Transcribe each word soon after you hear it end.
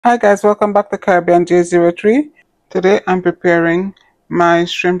Hi guys, welcome back to Caribbean J03. Today I'm preparing my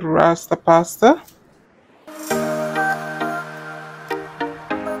shrimp rasta pasta.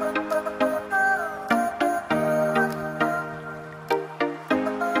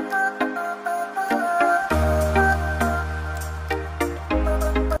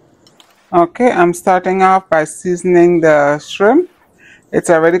 Okay, I'm starting off by seasoning the shrimp.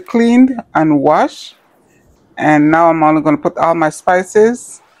 It's already cleaned and washed. And now I'm only going to put all my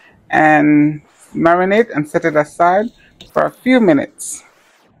spices and marinate and set it aside for a few minutes.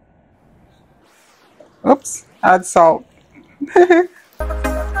 Oops, add salt.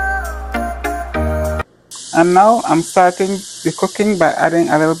 And now I'm starting the cooking by adding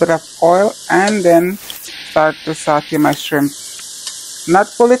a little bit of oil and then start to saute my shrimp. Not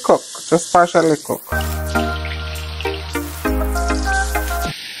fully cooked, just partially cooked.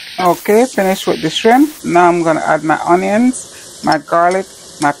 Okay, finished with the shrimp. Now I'm going to add my onions, my garlic,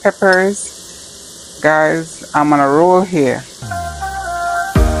 my peppers. Guys, I'm going to roll here.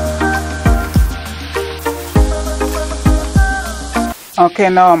 Okay,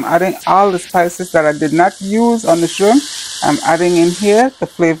 now I'm adding all the spices that I did not use on the shrimp. I'm adding in here the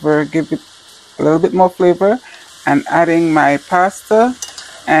flavor, give it a little bit more flavor, and adding my pasta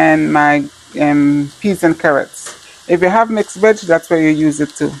and my peas and carrots. If you have mixed veg, that's where you use it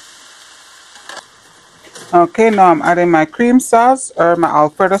too. Okay, now I'm adding my cream sauce or my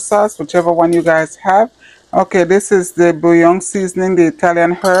Alfredo sauce, whichever one you guys have. Okay, this is the bouillon seasoning, the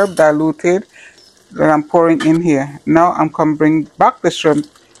Italian herb diluted, that I'm pouring in here. Now I'm going to bring back the shrimp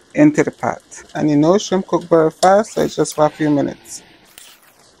into the pot. And you know, shrimp cook very fast, so it's just for a few minutes.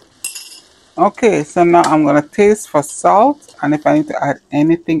 Okay, so now I'm going to taste for salt and if I need to add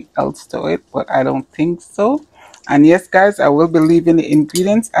anything else to it, but I don't think so. And yes guys, I will be leaving the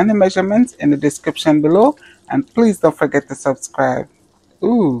ingredients and the measurements in the description below. And please don't forget to subscribe.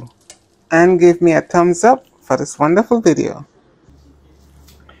 Ooh, and give me a thumbs up for this wonderful video.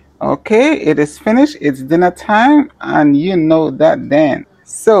 Okay, it is finished. It's dinner time and you know that then.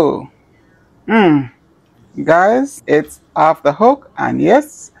 So, guys, it's off the hook. And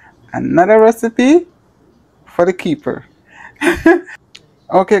yes, another recipe for the keeper.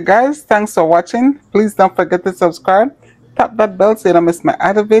 Okay guys, thanks for watching. Please don't forget to subscribe. Tap that bell so you don't miss my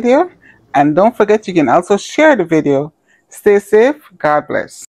other video. And don't forget you can also share the video. Stay safe. God bless.